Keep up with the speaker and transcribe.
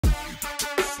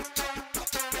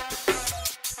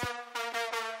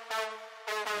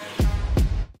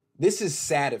This is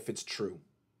sad if it's true.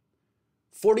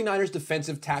 49ers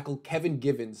defensive tackle Kevin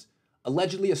Givens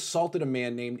allegedly assaulted a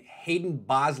man named Hayden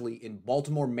Bosley in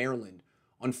Baltimore, Maryland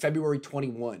on February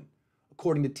 21,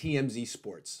 according to TMZ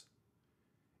Sports.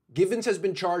 Givens has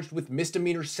been charged with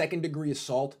misdemeanor second-degree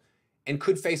assault and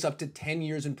could face up to 10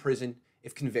 years in prison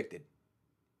if convicted.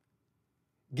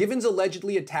 Givens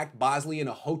allegedly attacked Bosley in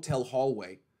a hotel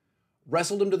hallway,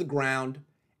 wrestled him to the ground,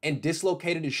 and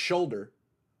dislocated his shoulder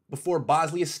before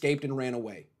Bosley escaped and ran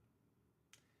away.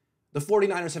 The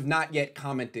 49ers have not yet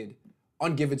commented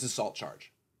on Givens' assault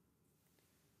charge.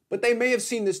 But they may have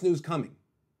seen this news coming.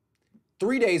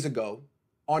 3 days ago,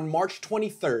 on March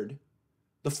 23rd,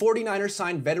 the 49ers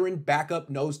signed veteran backup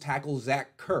nose tackle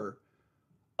Zach Kerr,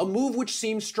 a move which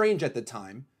seemed strange at the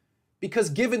time because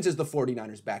Givens is the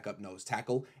 49ers backup nose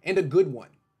tackle and a good one.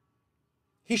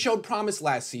 He showed promise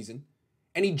last season,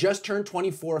 and he just turned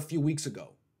 24 a few weeks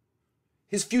ago.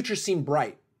 His future seemed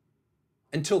bright,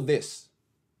 until this.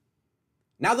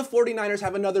 Now the 49ers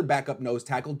have another backup nose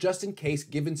tackle just in case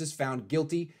Givens is found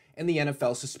guilty and the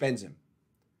NFL suspends him.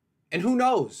 And who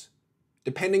knows?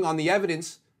 Depending on the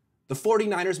evidence, the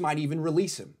 49ers might even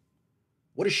release him.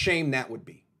 What a shame that would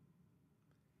be.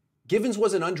 Givens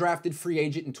was an undrafted free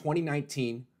agent in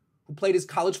 2019 who played his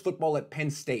college football at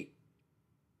Penn State.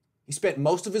 He spent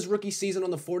most of his rookie season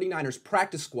on the 49ers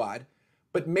practice squad,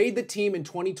 but made the team in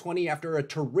 2020 after a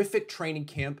terrific training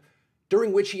camp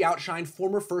during which he outshined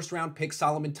former first-round pick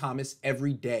Solomon Thomas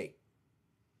every day.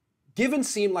 Givens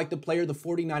seemed like the player the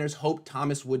 49ers hoped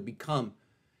Thomas would become,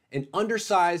 an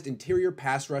undersized interior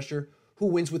pass rusher who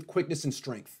wins with quickness and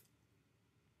strength.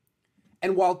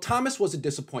 And while Thomas was a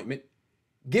disappointment,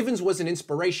 Givens was an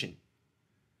inspiration,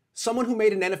 someone who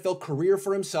made an NFL career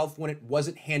for himself when it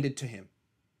wasn't handed to him.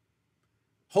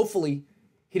 Hopefully,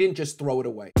 he didn't just throw it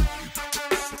away.